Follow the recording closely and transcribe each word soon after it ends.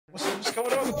What's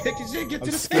going on? The pick is in. Get to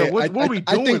the scared. pick. What are we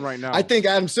doing right now? I think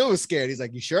Adam Silver's scared. He's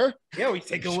like, you sure? Yeah, we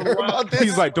take a little while. About this?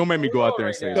 He's like, don't make me go out there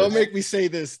and say Don't this. make me say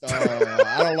this.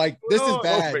 I don't like this. Is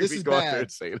bad. This is bad.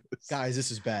 Guys,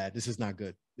 this is bad. This is not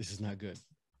good. This is not good.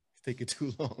 It's taking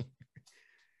too long.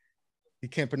 He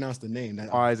can't pronounce the name.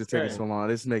 Why is it taking so long?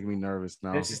 This is making me nervous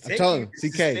now. I'm telling him,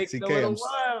 CK.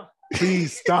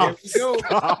 Please stop.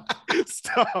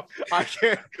 Stop. I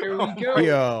can't. Here we go.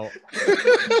 Yo.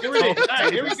 Here it is. All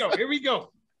right, here we go. Here we go.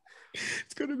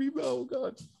 It's gonna be oh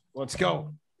god. Let's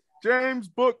go. James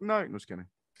Book Night. No, just kidding.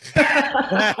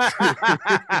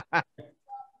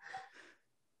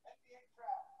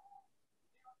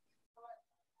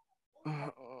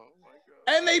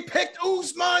 And they picked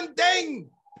Usman Deng.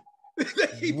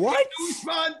 What?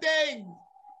 Usman Deng.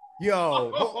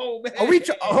 Yo. Oh, man. Are we?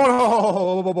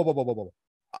 Hold on.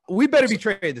 We better be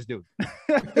trading this dude.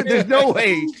 There's no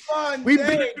way. We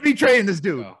better be trading this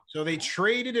dude. So they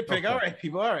traded a pick. Okay. All right,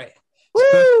 people. All right.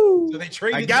 Woo! So they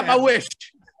traded. I got my wish.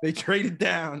 They traded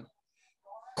down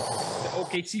the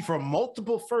OKC for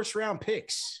multiple first-round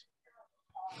picks.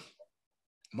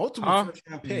 Multiple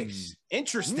first-round picks.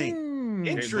 Interesting.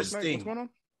 Interesting. What's going on?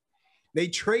 They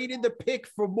traded the pick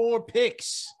for more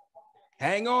picks.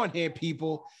 Hang on here,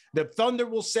 people. The Thunder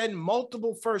will send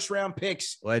multiple first-round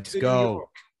picks. Let's to go. New York.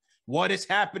 What is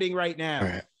happening right now?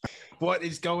 Right. What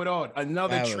is going on?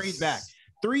 Another trade back.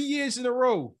 3 years in a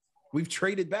row, we've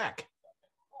traded back.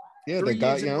 Yeah, 3 they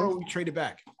got years in a row, we traded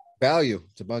back. value.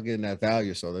 It's about getting that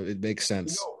value, so that it makes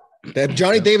sense. That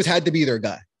Johnny Davis had to be their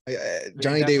guy.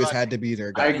 Johnny Davis had to be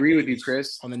their guy. I agree with you,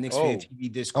 Chris. On the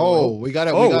Knicksfantv Discord. Oh, we got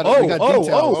details.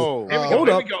 Hold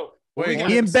up. Wait,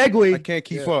 Ian Begley. I can't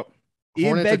keep up.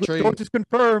 Ian Hornets are Begley trading. sources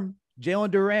confirm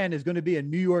Jalen Duran is going to be a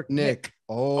New York Knick.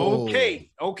 Oh,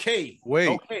 Okay. Wait.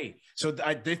 Okay. So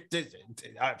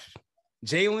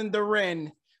Jalen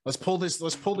Duran. Let's pull this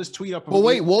tweet up. Well,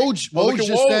 wait. Woj Look at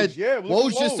just said. Yeah,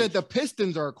 Woj just said the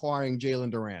Pistons are acquiring Jalen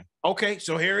Duran. Okay,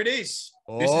 so here it is.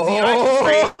 This is the Ivy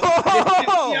trade. This is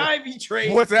the Ivy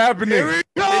trade. What's happening? This is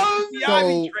the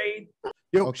Ivy trade.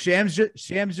 Yo, Okay.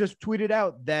 Shams just tweeted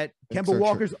out that That's Kemba so true.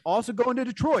 Walker's also going to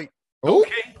Detroit. Okay.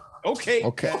 Okay.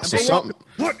 So something.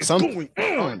 What is Something.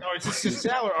 going on? Is this a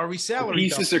salary? Are we salary?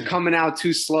 Pieces are coming out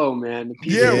too slow, man. The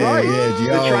pieces, Yeah, right.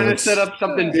 They're trying to set up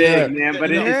something big, man.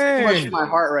 But it's too much Yeah. in my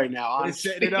heart right now. They're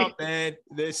Honestly. setting it up, man.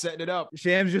 They're setting it up.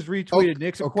 Shams just retweeted.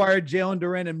 Knicks acquired Jalen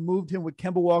Duran and moved him with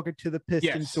Kemba Walker to the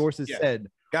Pistons. Yes. Sources Yes. said.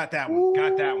 Got that one.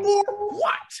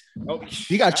 What? Oh,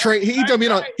 He got traded.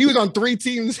 He was on 3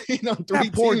 teams. He's on 3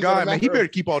 That poor teams guy, in a man. He matter better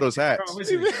of- keep all those hats. Bro,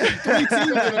 listen. 3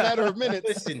 teams in a matter of minutes.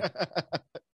 Listen.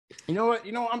 You know what?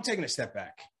 I'm taking a step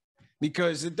back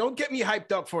because don't get me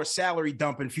hyped up for a salary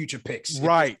dump and future picks.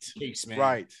 Right. Case, man.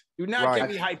 Right. Do not Right. get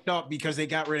me hyped up because they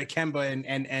got rid of Kemba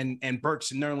and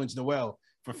Burks and Nerlens Noel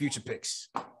for future picks.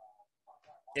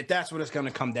 If that's what it's going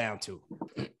to come down to.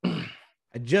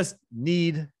 I just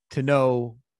need to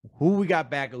know who we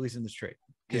got back, at least in this trade.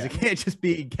 Because it can't just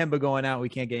be Kemba going out. We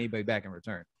can't get anybody back in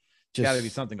return. There's got to be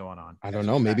something going on. I don't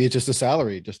know. Maybe it's just a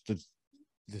salary, just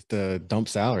the dump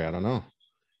salary. I don't know.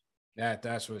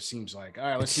 That's what it seems like. All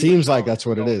right, It let's see seems what's like that's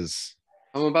what it is.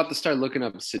 I'm about to start looking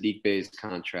up Sadiq Bey's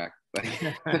contract.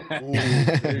 Ooh,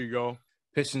 there you go.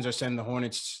 Pistons are sending the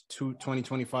Hornets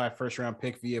 2025 first-round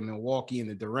pick via Milwaukee in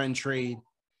the Duran trade.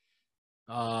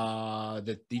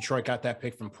 The Detroit got that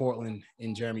pick from Portland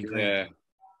in Jeremy Grant. Yeah.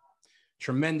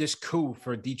 Tremendous coup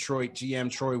for Detroit GM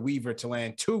Troy Weaver to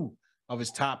land 2 of his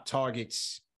top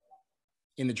targets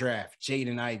in the draft.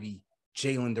 Jaden Ivey,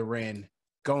 Jalen Duran,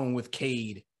 going with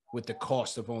Cade with the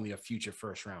cost of only a future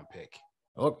first-round pick.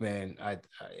 Look, man,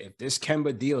 if this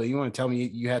Kemba deal, you want to tell me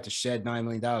you had to shed $9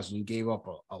 million and you gave up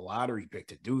a lottery pick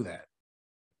to do that.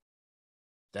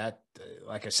 That,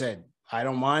 like I said, I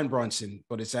don't mind Brunson,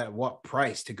 but it's at what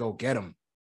price to go get him?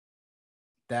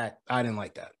 That I didn't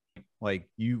like that. Like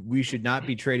we should not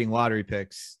be trading lottery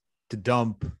picks to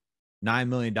dump $9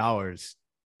 million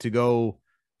to go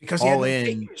Because all he had no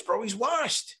in. papers, bro. He's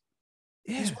washed.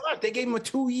 Yeah. He's washed. They gave him a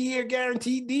 2-year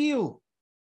guaranteed deal.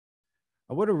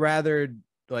 I would have rather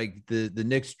like the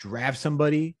Knicks draft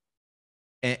somebody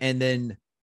and then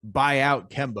buy out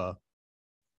Kemba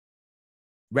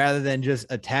rather than just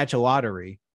attach a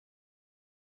lottery.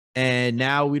 And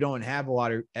now we don't have a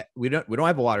lottery. We don't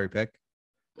have a lottery pick.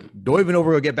 Don't even know if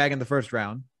we're gonna get back in the first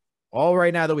round. All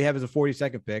right now that we have is a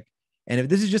 42nd pick. And if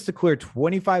this is just to clear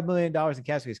 $25 million in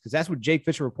cap space, because that's what Jake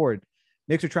Fisher reported,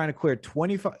 Knicks are trying to clear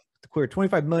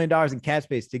 $25 million in cap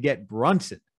space to get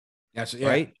Brunson. That's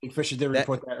right. Jake Fisher did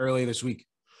report that earlier this week.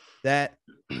 That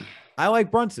I like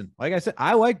Brunson. Like I said,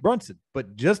 I like Brunson,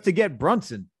 but just to get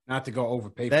Brunson, not to go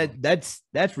overpay for him.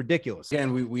 That's ridiculous.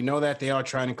 Again, we know that they are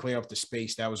trying to clear up the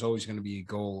space. That was always going to be a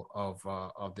goal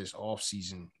of this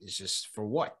offseason. It's just for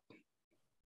what?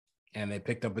 And they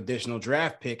picked up additional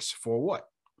draft picks for what?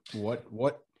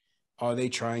 What are they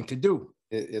trying to do?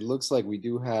 It looks like we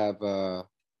do have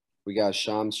we got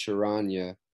Shams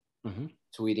Charania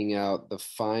tweeting out the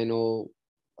final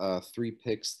 3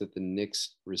 picks that the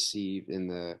Knicks received in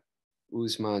the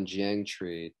Ousmane Dieng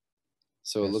trade.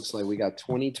 So it looks like we got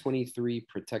 2023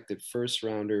 protected first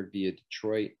rounder via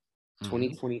Detroit,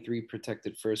 2023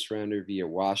 protected first rounder via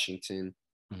Washington,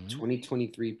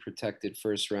 2023 protected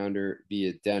first rounder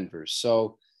via Denver.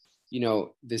 So,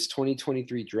 this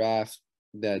 2023 draft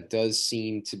that does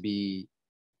seem to be,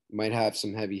 might have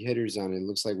some heavy hitters on it. It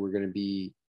looks like we're going to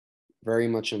be very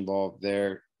much involved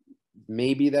there.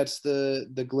 Maybe that's the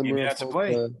glimmer of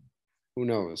hope. Who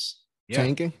knows? Yeah.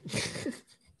 Tanking.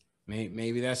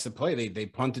 Maybe that's the play. They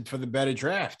punted for the better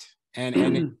draft,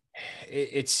 and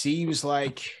it seems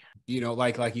like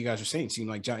like you guys were saying, it seemed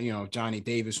like Johnny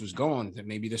Davis was gone. That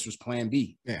maybe this was Plan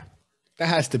B. Yeah, that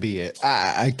has to be it.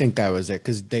 I think that was it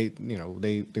because they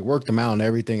worked him out and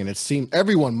everything, and it seemed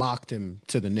everyone mocked him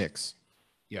to the Knicks.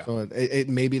 Yeah, so it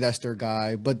maybe that's their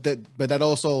guy, but that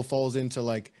also falls into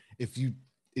like if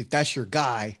that's your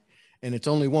guy, and it's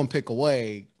only 1 pick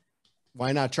away.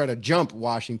 Why not try to jump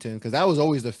Washington? Because that was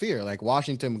always the fear. Like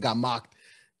Washington got mocked.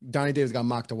 Johnny Davis got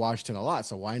mocked to Washington a lot.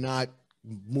 So why not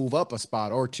move up a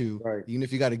spot or 2, right, even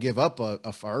if you got to give up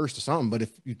a first or something? But if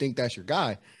you think that's your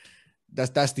guy,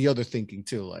 that's the other thinking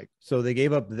too. Like, so they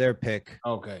gave up their pick.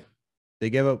 Okay. They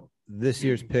gave up this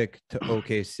year's pick to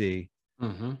OKC.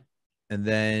 Mm-hmm. And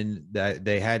then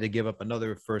they had to give up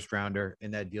another first rounder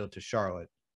in that deal to Charlotte.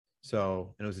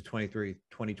 So, and it was a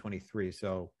 2023.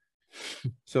 So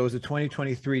it was a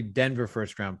 2023 Denver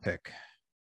first round pick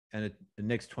and the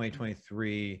Knicks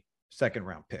 2023 second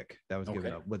round pick that was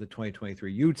given up, with a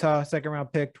 2023 Utah second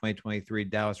round pick, 2023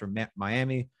 Dallas or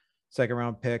Miami second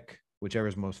round pick, whichever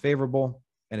is most favorable,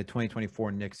 and a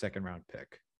 2024 Knicks second round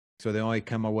pick. So they only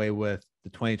come away with the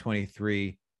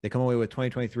 2023. They come away with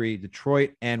 2023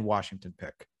 Detroit and Washington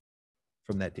pick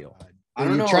from that deal. I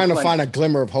don't know. Trying to find a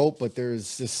glimmer of hope, but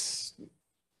there's this.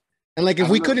 And like if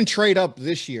we couldn't trade up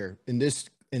this year in this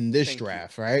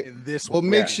draft, right? What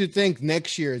makes you think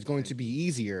next year is going to be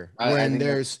easier when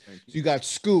there's you got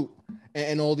Scoot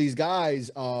and all these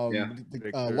guys,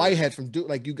 Whitehead from Duke,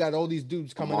 like you got all these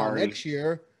dudes coming out next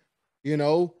year,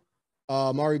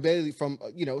 Mari Bailey from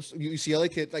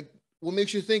UCLA kid. Like, what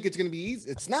makes you think it's going to be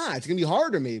easy? It's not. It's going to be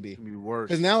harder, maybe. It's going to be worse.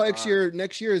 Because now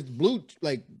next year is blue,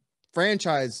 like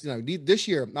franchise. This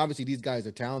year, obviously these guys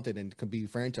are talented and can be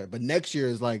franchise. But next year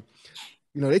is like,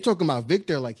 they talking about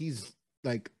Victor like he's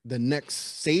like the next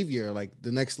savior, like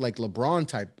the next like LeBron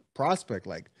type prospect.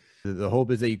 Like the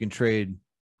hope is that you can trade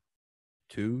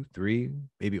 2, 3,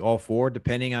 maybe all 4,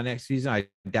 depending on next season. I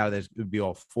doubt that it would be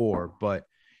all 4, but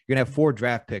you're gonna have 4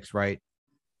 draft picks, right?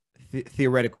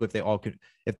 Theoretically, if they all could,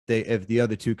 if the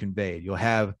other 2 conveyed, you'll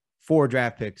have 4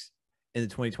 draft picks in the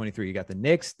 2023. You got the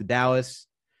Knicks, the Dallas,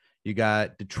 you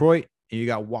got Detroit, and you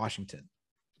got Washington.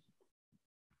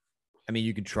 I mean,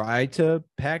 you can try to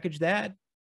package that.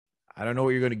 I don't know what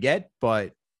you're going to get,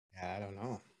 but I don't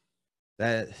know.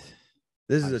 This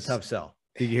is a tough sell.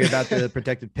 Did you hear about the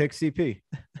protected picks, CP?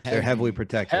 They're heavily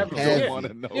protected. Heavy. Want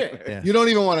to know. Yeah. You don't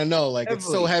even want to know. Like heavily.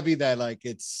 It's so heavy that like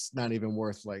it's not even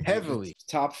worth like heavily.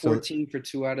 Top 14 for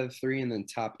 2 out of 3, and then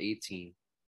top 18.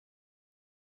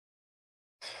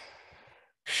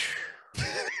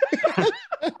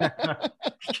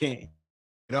 Can't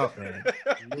get up, man.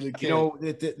 Really can't.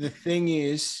 The thing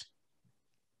is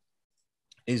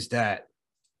that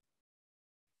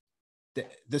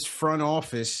this front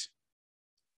office,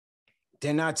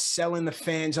 they're not selling the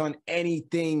fans on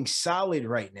anything solid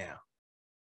right now.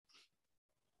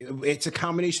 It's a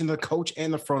combination of the coach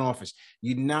and the front office.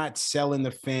 You're not selling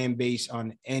the fan base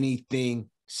on anything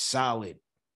solid.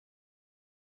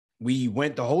 We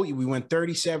went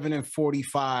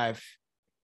 37-45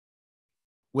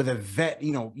 with a vet.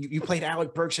 You played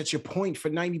Alec Burks at your point for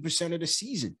 90% of the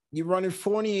season. You're running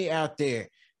Fournier out there.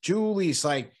 Julius,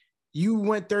 like, you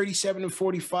went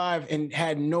 37-45 and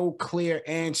had no clear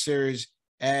answers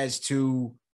as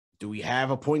to, do we have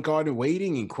a point guard in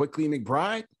waiting and Quickly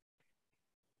McBride?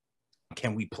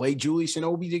 Can we play Julius and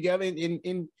Obi together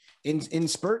in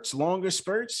spurts, longer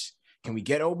spurts? Can we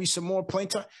get Obi some more playing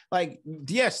time? Like,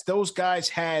 yes, those guys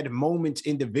had moments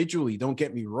individually. Don't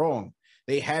get me wrong.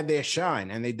 They had their shine,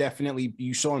 and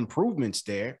you saw improvements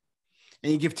there.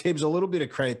 And you give Tibbs a little bit of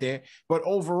credit there. But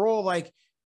overall, like,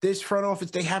 this front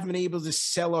office, they haven't been able to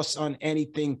sell us on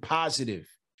anything positive.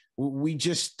 we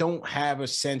just don't have a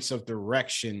sense of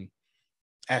direction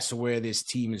as to where this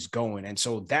team is going. And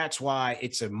so that's why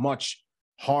it's a much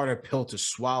harder pill to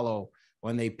swallow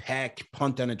when they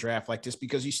punt on a draft like this,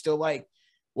 because you still like,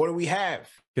 what do we have?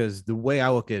 Because the way I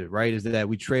look at it, right, is that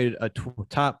we traded a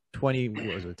top 20,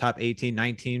 what was it, top 18,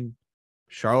 19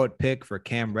 Charlotte pick for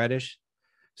Cam Reddish.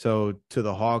 So to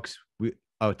the Hawks,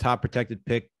 a top protected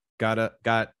pick got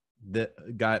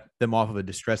them off of a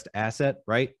distressed asset,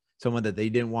 right? Someone that they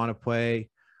didn't want to play,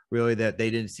 really, that they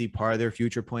didn't see part of their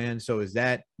future plan. So is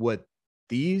that what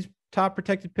these top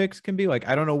protected picks can be? Like,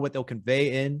 I don't know what they'll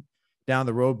convey in down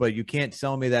the road, but you can't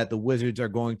tell me that the Wizards are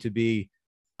going to be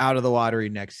out of the lottery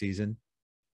next season.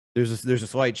 There's a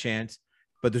slight chance,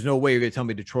 but there's no way you're going to tell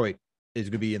me Detroit is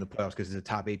going to be in the playoffs because it's a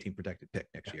top 18 protected pick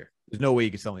next year. There's no way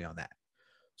you can sell me on that.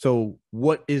 So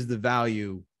what is the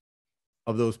value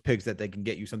of those picks that they can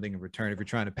get you something in return if you're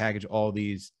trying to package all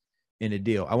these in a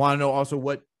deal? I want to know also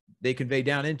what they convey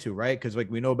down into, right? Because like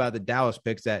we know about the Dallas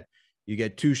picks that you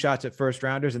get 2 shots at first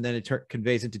rounders and then it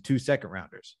conveys into 2 second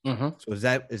rounders. Mm-hmm. So is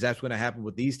that going to happen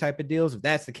with these type of deals? If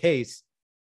that's the case,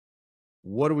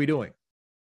 what are we doing?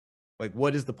 Like,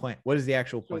 what is the plan? What is the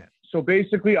actual plan? So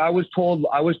basically, I was told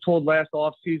last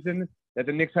offseason that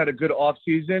the Knicks had a good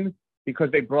offseason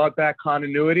because they brought back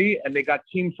continuity and they got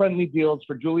team-friendly deals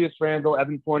for Julius Randle,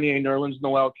 Evan Fournier, Nerlens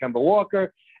Noel, Kemba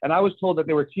Walker. And I was told that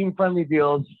they were team-friendly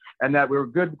deals and that we were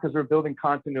good because we were building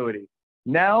continuity.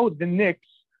 Now the Knicks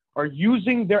are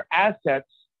using their assets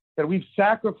that we've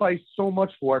sacrificed so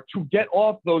much for to get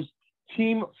off those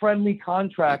team-friendly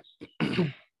contracts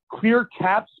to clear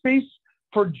cap space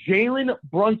for Jalen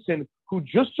Brunson, who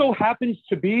just so happens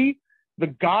to be the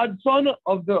godson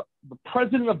of the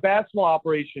president of basketball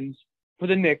operations for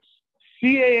the Knicks,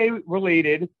 CAA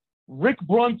related. Rick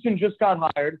Brunson just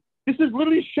got hired. This is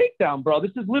literally a shakedown, bro.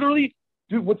 This is literally,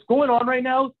 dude, what's going on right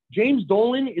now? James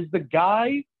Dolan is the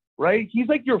guy, right? He's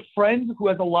like your friend who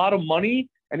has a lot of money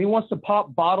and he wants to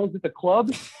pop bottles at the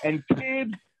club. And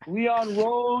Tibbs, Leon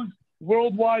Rose,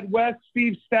 Worldwide West,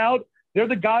 Steve Stout, they're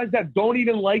the guys that don't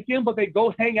even like him, but they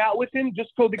go hang out with him just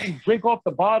so they can drink off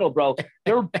the bottle, bro.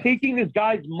 They're taking this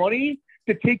guy's money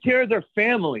to take care of their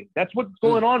family. That's what's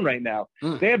going on right now.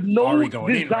 They have no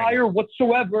desire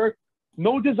whatsoever,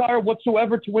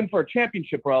 to win for a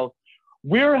championship, bro.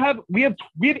 We have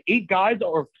 8 guys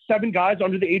or 7 guys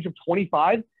under the age of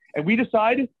 25, and we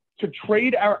decide to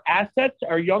trade our assets,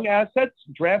 our young assets,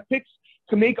 draft picks,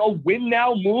 to make a win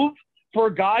now move for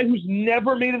a guy who's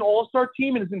never made an all-star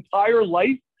team in his entire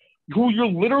life, who you're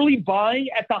literally buying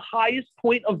at the highest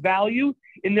point of value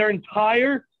in his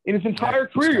entire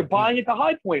career. You're buying at the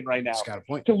high point right now.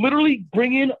 To literally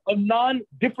bring in a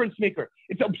non-difference maker.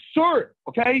 It's absurd,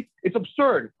 okay? It's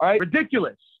absurd, all right?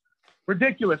 Ridiculous,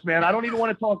 man. I don't even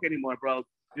want to talk anymore, bro.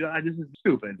 This is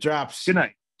stupid. Good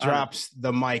night. Drops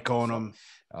the mic on him.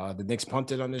 The Knicks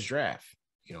punted on this draft.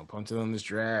 Punted on this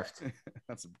draft.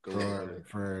 That's a good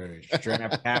for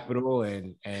draft capital,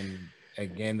 and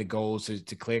again the goal is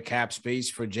to clear cap space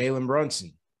for Jalen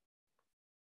Brunson.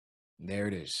 There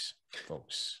it is,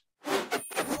 folks.